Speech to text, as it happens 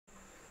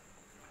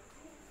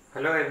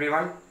Hello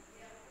everyone.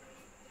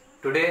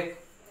 Today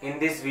in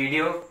this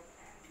video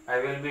I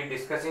will be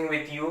discussing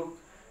with you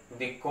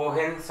the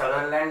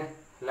Cohen-Sutherland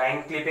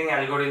line clipping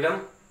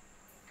algorithm.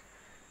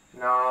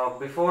 Now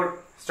before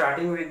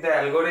starting with the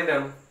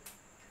algorithm,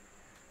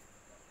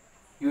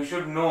 you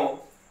should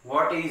know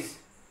what is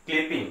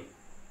clipping.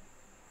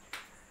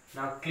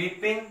 Now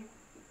clipping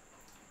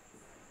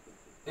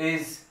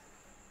is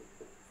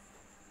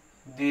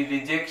the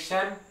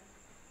rejection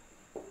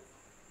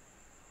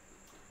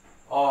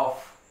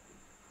of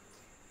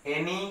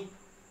any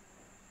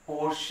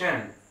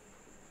portion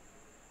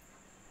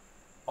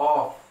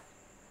of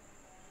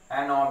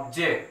an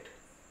object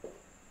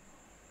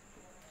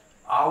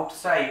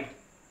outside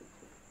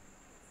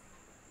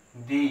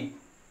the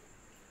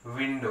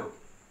window.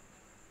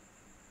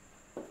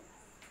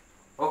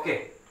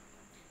 Okay,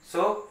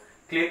 so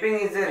clipping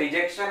is the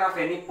rejection of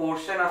any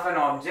portion of an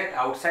object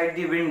outside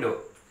the window.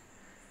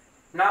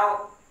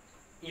 Now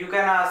you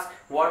can ask,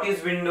 what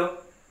is window?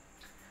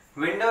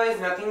 Window is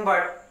nothing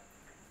but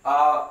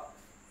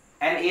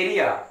an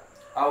area,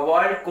 a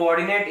world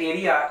coordinate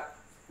area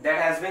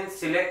that has been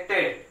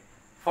selected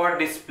for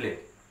display.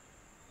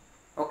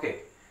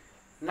 Okay.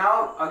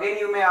 Now again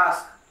you may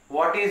ask,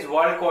 what is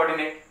world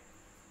coordinate?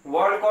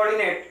 World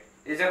coordinate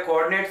is a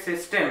coordinate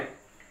system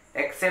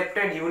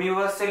accepted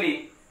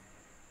universally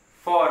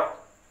for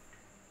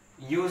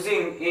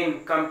using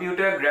in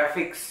computer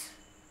graphics.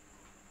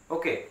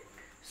 Okay.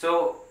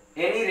 So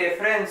any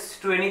reference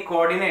to any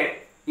coordinate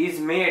is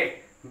made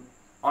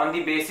on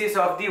the basis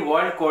of the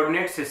world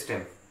coordinate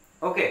system.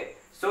 Okay,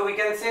 so we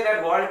can say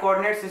that world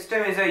coordinate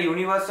system is a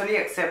universally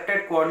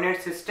accepted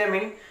coordinate system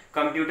in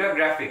computer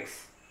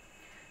graphics.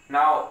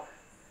 Now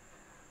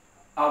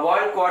a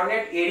world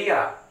coordinate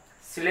area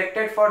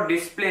selected for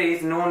display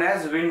is known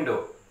as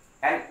window,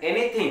 and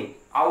anything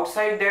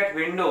outside that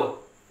window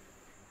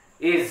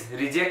is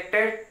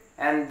rejected,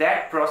 and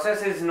that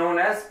process is known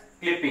as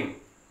clipping.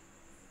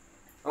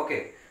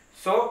 Okay,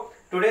 so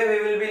today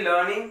we will be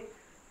learning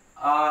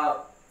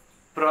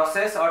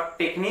process or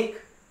technique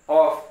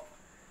of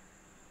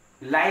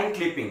line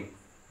clipping,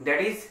 that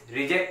is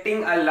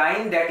rejecting a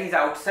line that is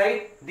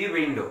outside the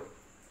window.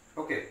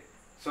 Okay,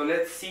 so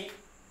let's see.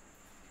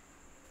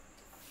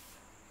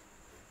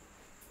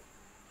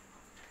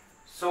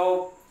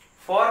 So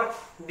for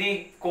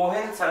the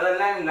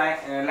Cohen-Sutherland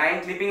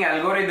line clipping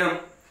algorithm,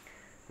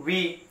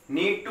 we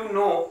need to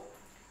know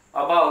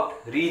about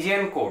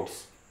region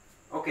codes.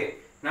 Okay,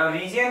 now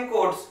region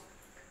codes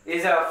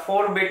is a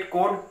 4-bit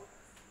code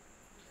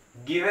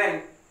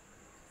given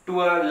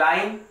to a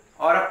line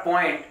or a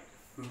point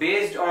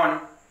based on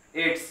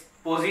its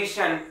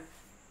position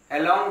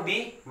along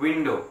the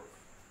window.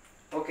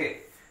 Okay,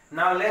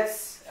 now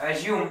let's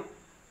assume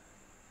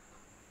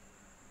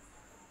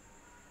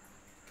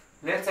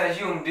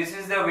this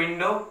is the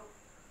window.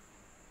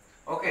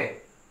 Okay,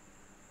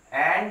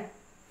 and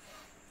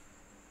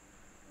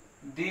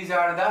these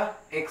are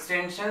the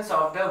extensions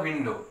of the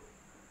window.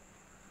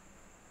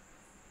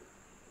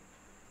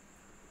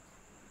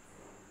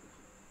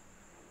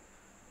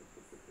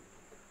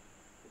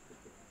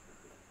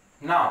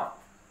 Now,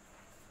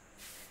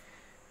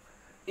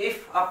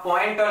 if a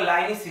point or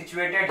line is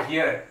situated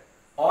here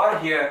or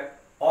here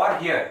or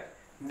here,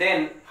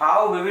 then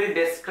how we will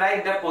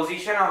describe the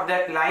position of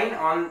that line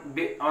on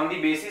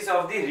the basis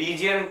of the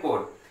region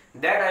code,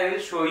 that I will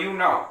show you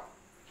now.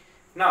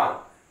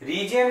 Now,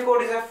 region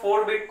code is a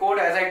 4-bit code,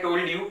 as I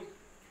told you.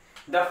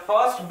 The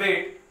first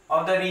bit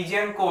of the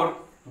region code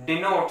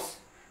denotes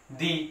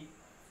the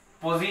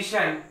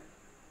position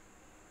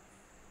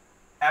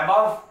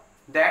above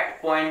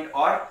that point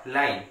or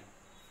line.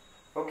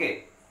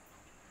 Okay,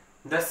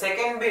 the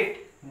second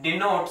bit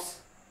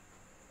denotes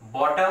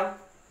bottom,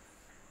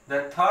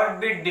 the third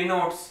bit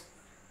denotes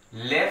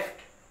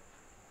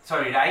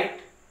right,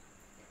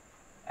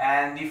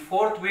 and the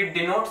fourth bit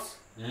denotes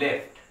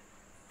left.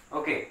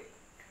 Okay,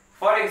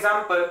 for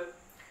example,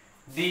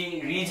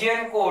 the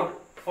region code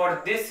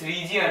for this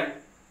region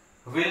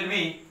will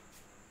be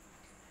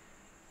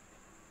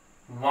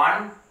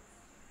 1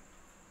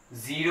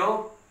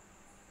 0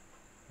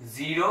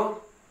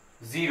 0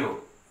 0.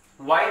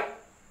 Why?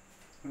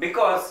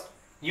 Because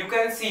you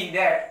can see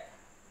that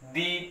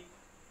the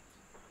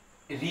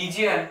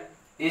region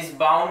is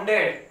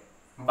bounded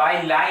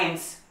by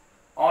lines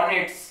on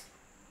its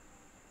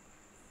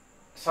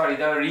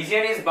the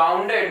region is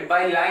bounded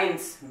by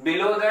lines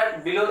below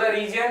the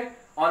region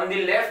on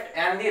the left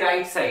and the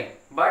right side,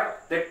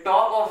 but the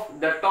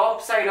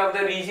top side of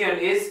the region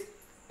is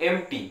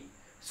empty.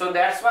 So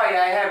that's why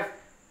I have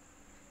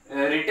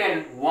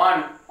written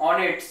 1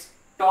 on its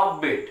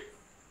top bit.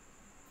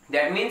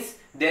 That means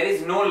there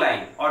is no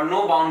line or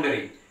no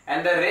boundary,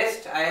 and the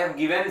rest I have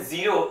given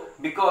 0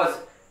 because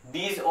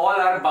these all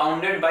are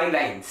bounded by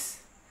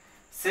lines.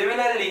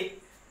 Similarly,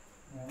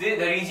 the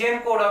region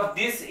code of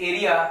this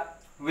area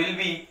will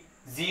be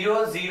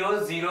 0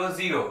 0 0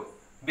 0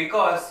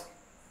 because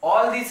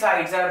all the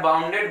sides are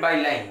bounded by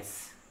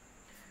lines.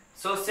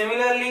 So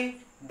similarly,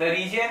 the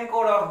region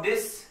code of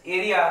this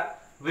area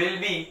will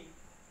be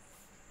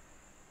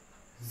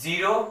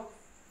 0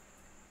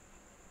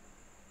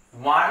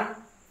 1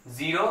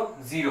 0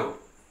 0.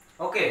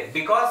 Okay,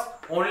 because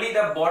only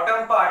the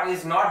bottom part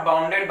is not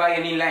bounded by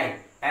any line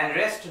and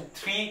rest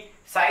 3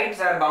 sides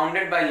are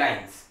bounded by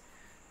lines,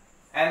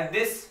 and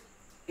this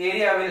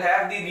area will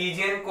have the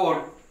region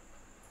code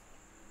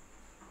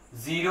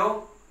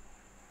 0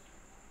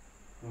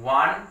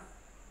 1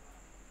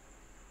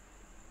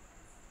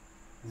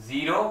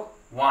 0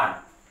 1.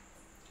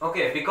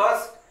 Okay,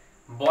 because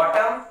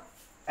bottom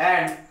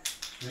and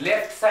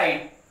left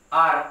side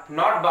are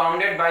not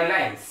bounded by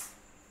lines.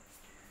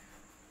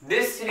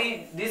 This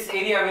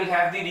area will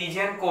have the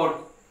region code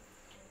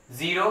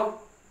 0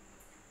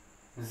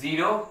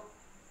 0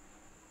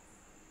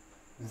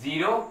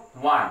 0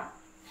 1.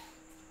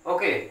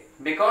 Okay,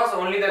 because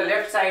only the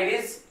left side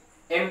is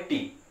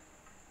empty,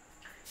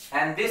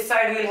 and this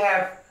side will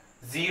have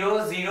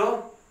 0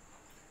 0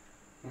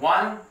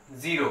 1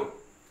 0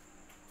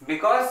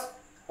 because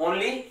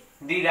only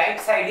the right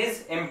side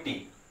is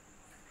empty.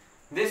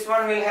 This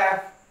one will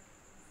have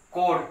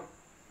code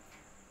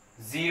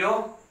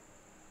 0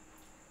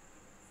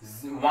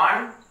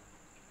 1,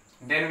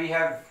 then we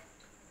have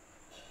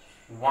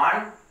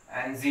 1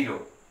 and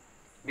 0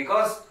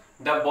 because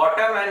the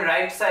bottom and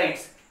right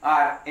sides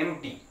are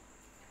empty.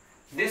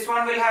 This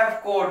one will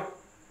have code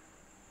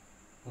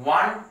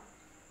 1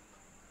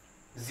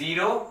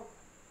 0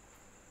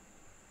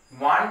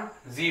 1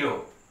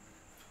 0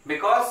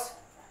 because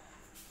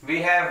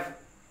we have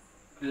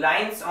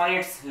lines on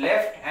its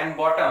left and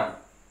bottom.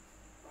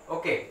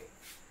 Okay,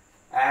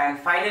 and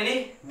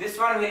finally this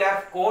one will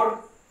have code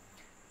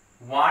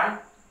 1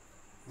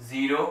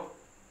 0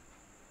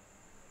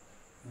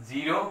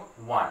 0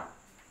 1.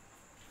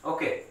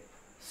 Okay,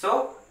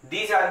 so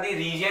these are the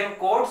region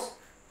codes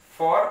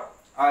for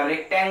a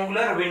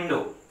rectangular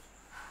window.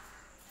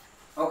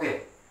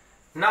 Okay,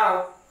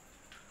 now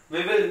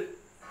we will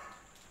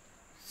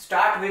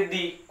start with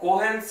the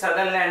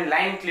Cohen-Sutherland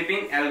line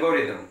clipping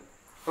algorithm.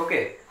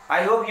 Okay,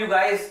 I hope you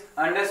guys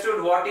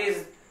understood what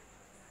is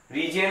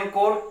region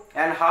code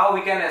and how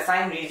we can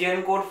assign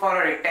region code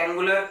for a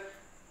rectangular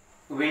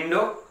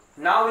window.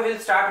 Now we will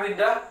start with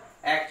the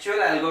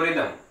actual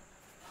algorithm.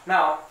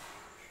 Now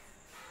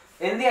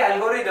in the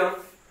algorithm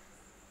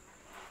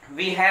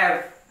we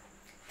have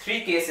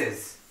 3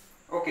 cases.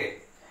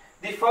 Okay,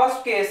 the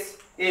first case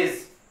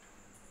is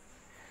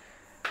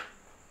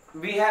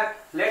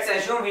let's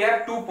assume we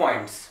have 2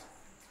 points.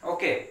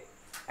 Okay,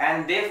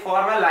 and they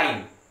form a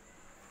line.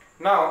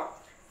 Now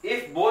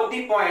if both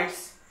the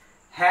points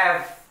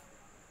have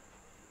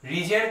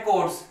region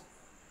codes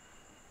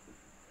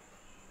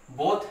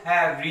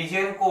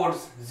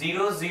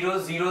 0 0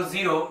 0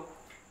 0,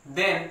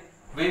 then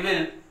we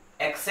will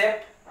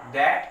accept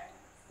that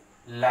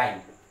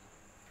line.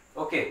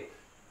 Okay,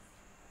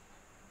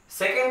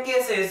 second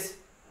case is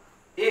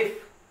if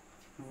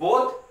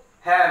both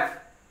have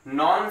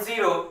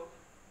non-zero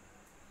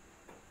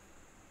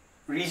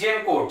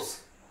region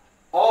codes,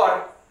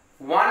 or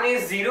one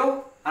is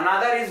 0,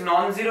 another is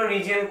non-zero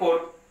region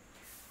code,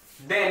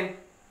 then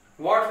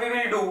what we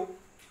will do,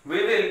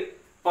 we will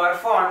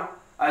perform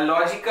a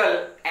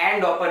logical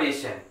AND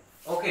operation.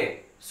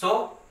 Okay,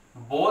 so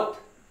both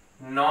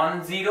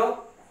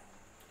non-zero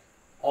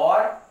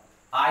or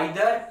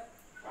either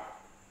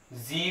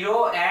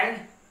 0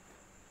 and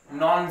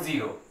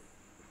non-zero.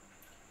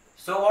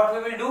 So what we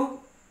will do,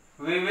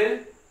 we will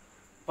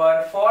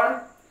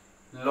perform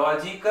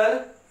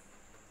logical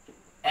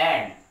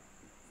AND.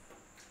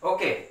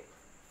 Okay,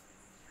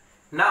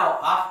 now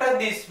after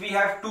this we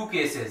have 2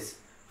 cases.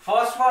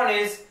 First one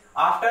is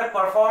after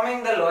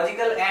performing the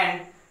logical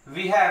AND,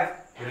 we have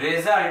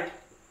result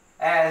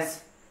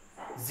as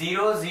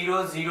 0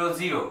 0 0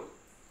 0.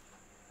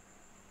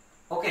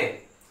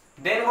 Okay,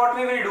 then what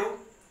we will do,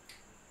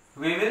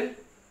 we will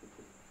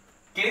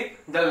clip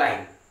the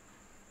line.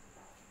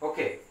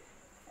 Okay,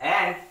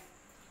 and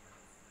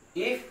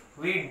if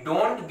we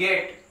don't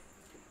get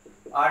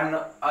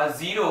a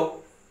 0,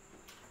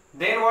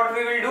 then what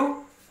we will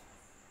do,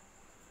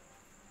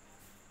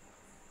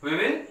 we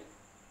will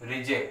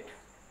reject.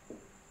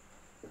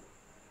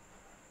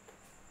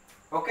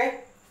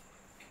 Okay,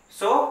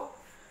 so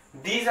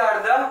these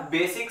are the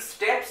basic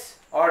steps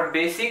or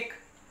basic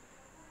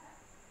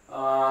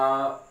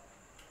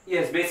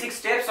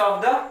steps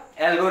of the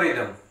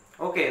algorithm.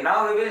 Okay,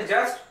 now we will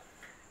just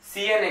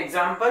see an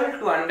example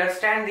to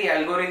understand the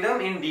algorithm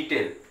in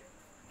detail.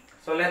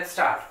 So let's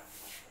start.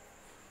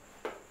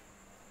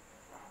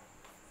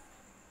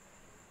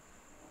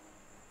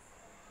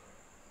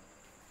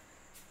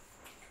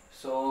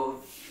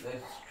 So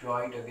let's draw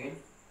it again.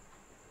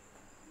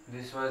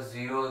 This was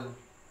 0,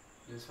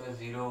 this was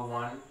 0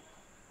 1,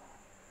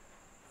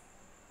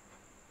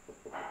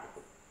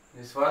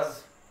 this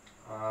was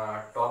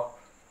top.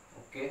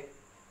 Okay,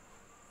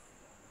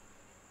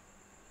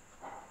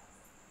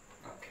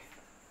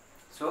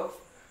 so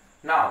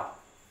now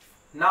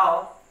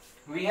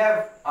we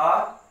have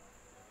a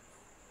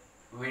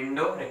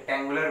window,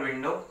 rectangular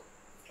window.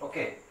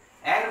 Okay,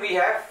 and we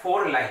have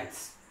 4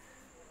 lines.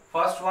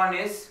 First one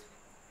is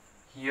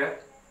here,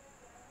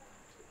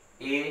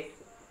 A,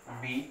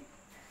 B.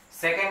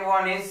 Second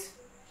one is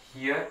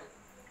here,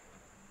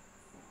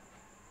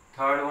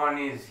 third one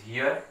is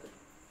here,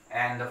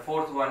 and the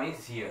fourth one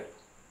is here.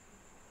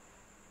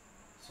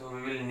 So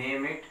we will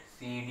name it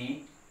C,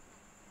 D,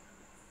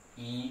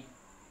 E,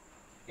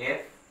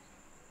 F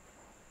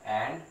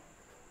and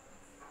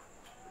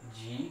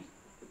G,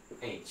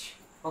 H.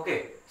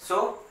 Okay,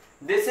 so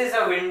this is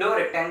a window,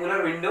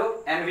 rectangular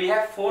window, and we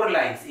have four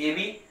lines A,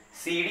 B,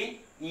 C, D,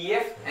 E,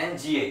 F and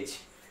G, H.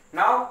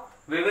 Now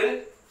we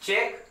will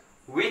check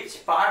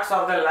which parts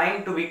of the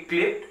line to be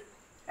clipped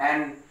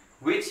and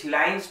which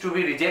lines to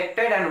be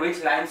rejected and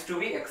which lines to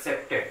be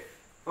accepted.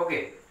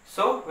 Okay,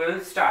 so we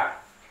will start.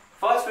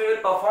 First we will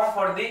perform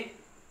for the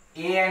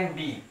A and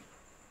B,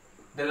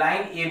 the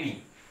line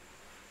AB.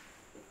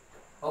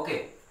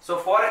 Okay, so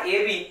for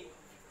AB,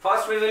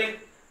 first we will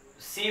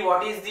see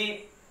what is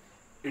the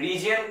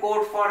region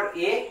code for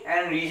A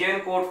and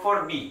region code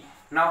for B.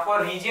 Now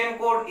for region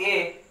code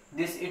A,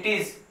 it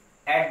is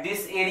at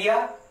this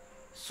area,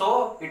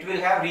 so it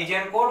will have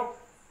region code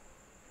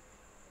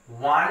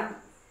 1000,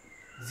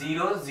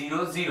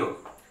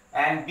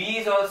 and B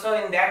is also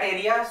in that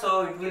area,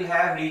 so it will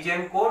have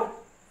region code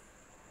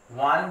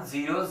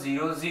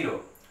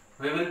 1000.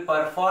 We will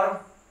perform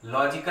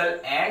logical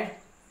AND,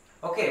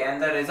 okay,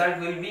 and the result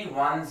will be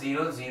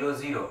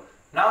 1000.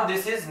 Now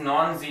this is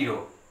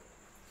non-zero.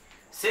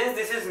 Since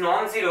this is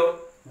non-zero,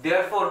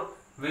 therefore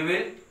we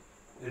will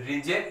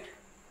reject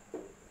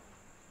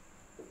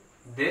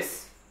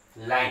this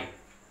line.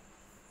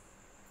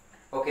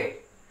 Okay,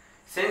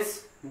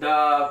 since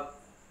the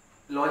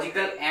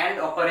logical AND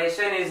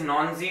operation is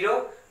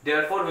non-zero,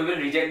 therefore we will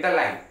reject the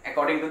line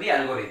according to the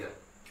algorithm.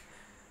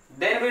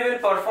 Then we will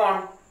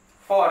perform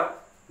for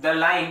the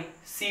line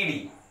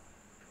CD.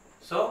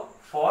 So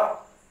for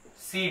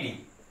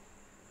CD,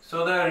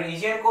 so the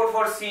region code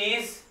for C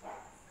is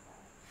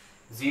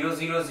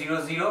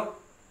 0000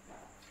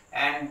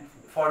 and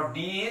for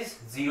D is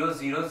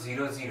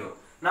 0000.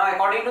 Now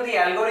according to the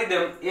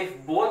algorithm,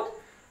 if both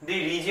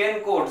the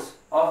region codes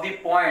of the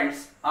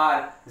points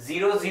are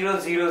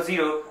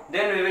 0000,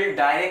 then we will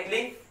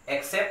directly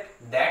accept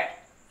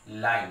that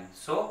line.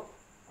 So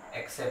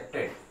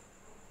accepted.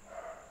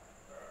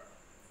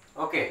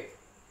 Okay,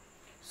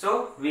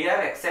 so we have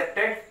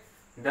accepted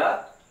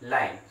the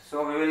line.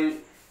 So we will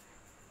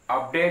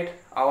update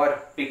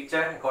our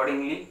picture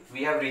accordingly.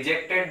 We have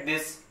rejected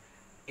this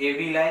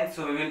AB line,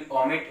 so we will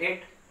omit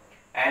it,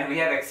 and we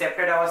have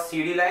accepted our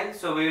CD line,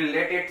 so we will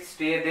let it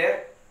stay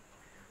there.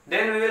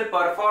 Then we will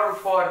perform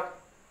for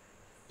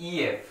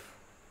EF.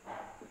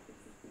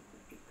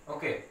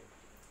 Okay,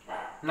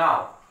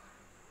 now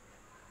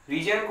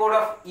region code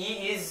of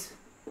E is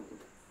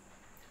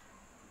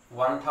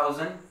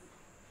 1000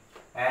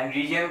 and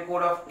region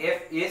code of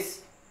F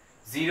is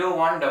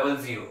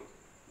 0100.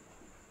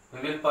 We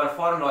will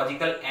perform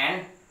logical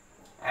AND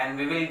and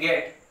we will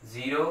get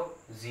 0000.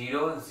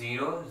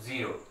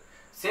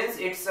 Since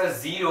it's a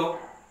 0,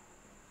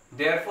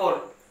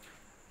 therefore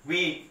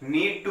we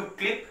need to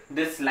clip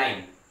this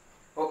line.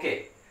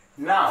 Okay,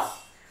 now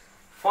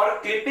for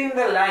clipping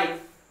the line,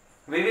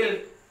 we will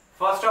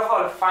first of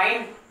all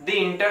find the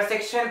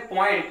intersection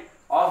point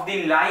of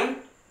the line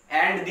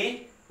and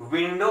the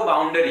window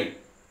boundary.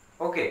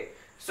 Okay,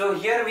 so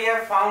here we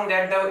have found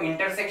that the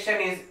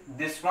intersection is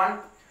this one,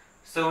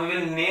 so we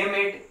will name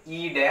it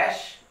E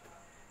dash.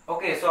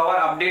 Okay, so our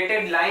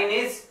updated line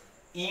is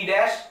E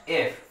dash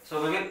F,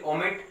 so we will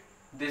omit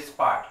this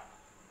part.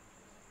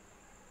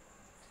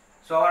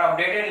 So our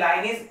updated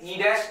line is E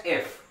dash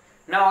F.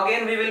 Now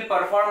again we will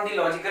perform the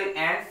logical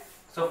AND.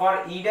 So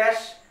for E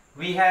dash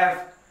we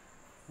have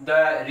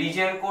the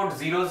region code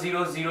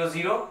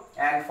 0000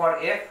 and for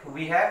F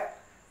we have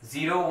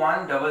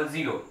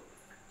 0100.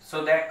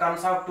 So that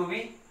comes out to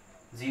be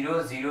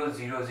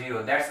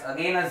 0000. That's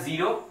again a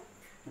 0.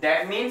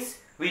 That means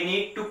we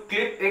need to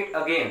clip it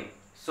again.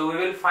 So we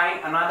will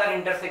find another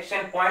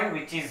intersection point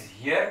which is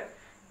here,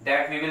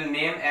 that we will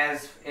name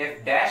as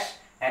F dash,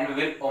 and we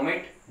will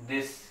omit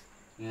this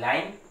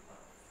line.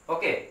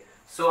 Okay,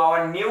 so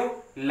our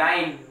new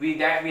line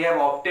that we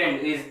have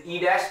obtained is E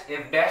dash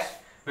F dash.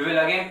 We will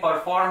again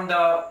perform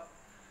the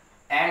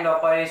AND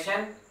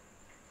operation.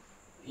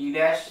 E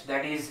dash,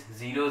 that is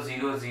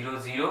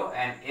 0000,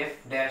 and F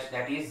dash,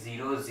 that is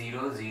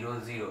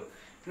 0000.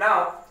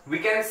 Now we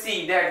can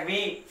see that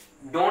we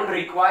don't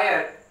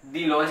require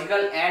the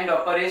logical AND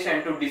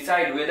operation to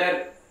decide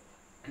whether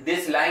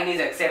this line is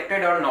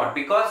accepted or not,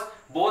 because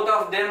both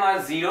of them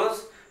are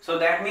zeros. So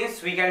that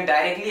means we can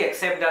directly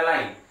accept the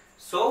line.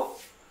 So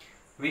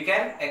we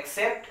can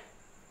accept.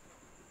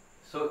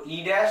 So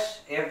E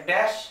dash F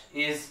dash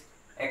is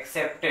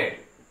accepted.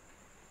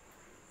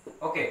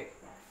 Okay,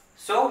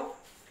 so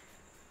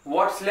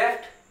what's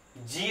left?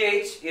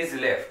 GH is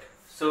left.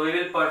 So we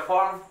will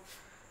perform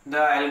the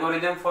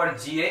algorithm for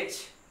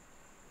GH.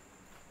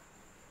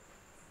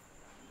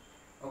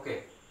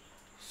 Okay,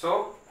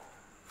 so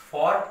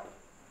for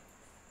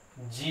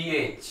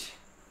GH,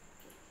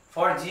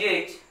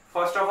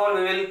 first of all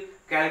we will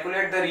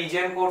calculate the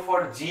region code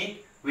for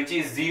G, which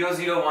is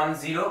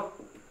 0010.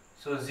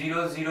 So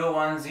 0 0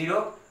 1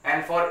 0,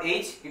 and for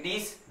H it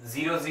is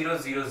 0 0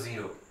 0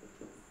 0.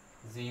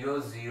 0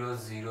 0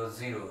 0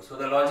 0. So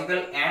the logical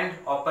AND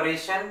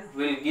operation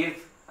will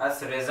give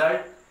us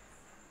result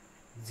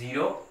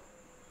 0.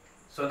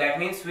 So that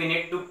means we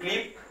need to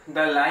clip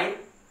the line.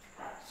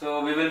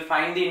 So we will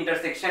find the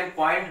intersection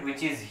point,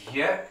 which is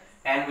here,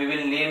 and we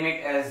will name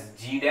it as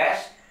G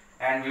dash,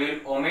 and we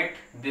will omit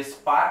this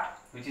part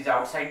which is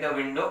outside the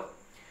window,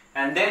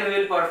 and then we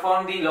will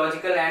perform the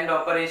logical AND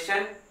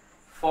operation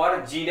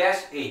for G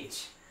dash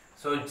H.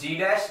 So G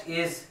dash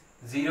is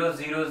 0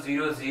 0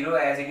 0 0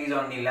 as it is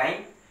on the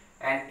line,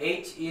 and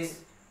H is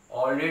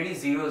already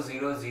 0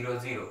 0 0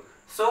 0.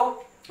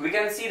 So we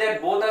can see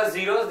that both are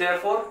zeros,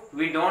 therefore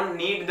we don't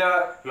need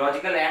the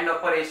logical AND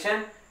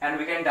operation, and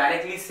we can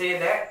directly say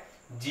that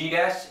G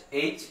dash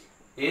H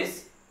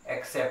is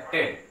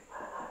accepted.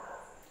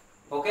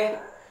 Okay,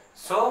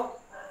 so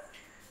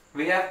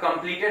we have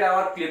completed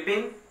our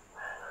clipping.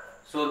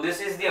 So this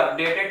is the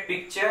updated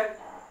picture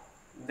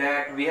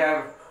that we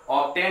have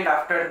obtained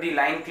after the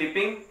line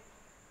clipping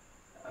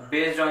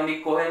based on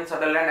the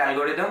Cohen-Sutherland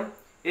algorithm.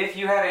 If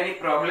you have any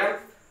problem,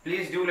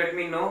 please do let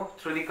me know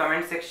through the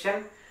comment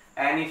section,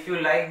 and if you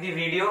like the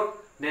video,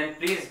 then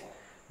please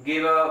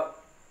give a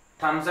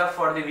thumbs up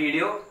for the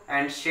video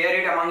and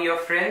share it among your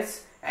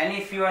friends. And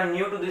if you are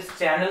new to this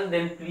channel,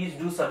 then please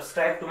do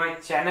subscribe to my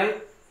channel.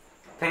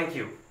 Thank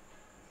you.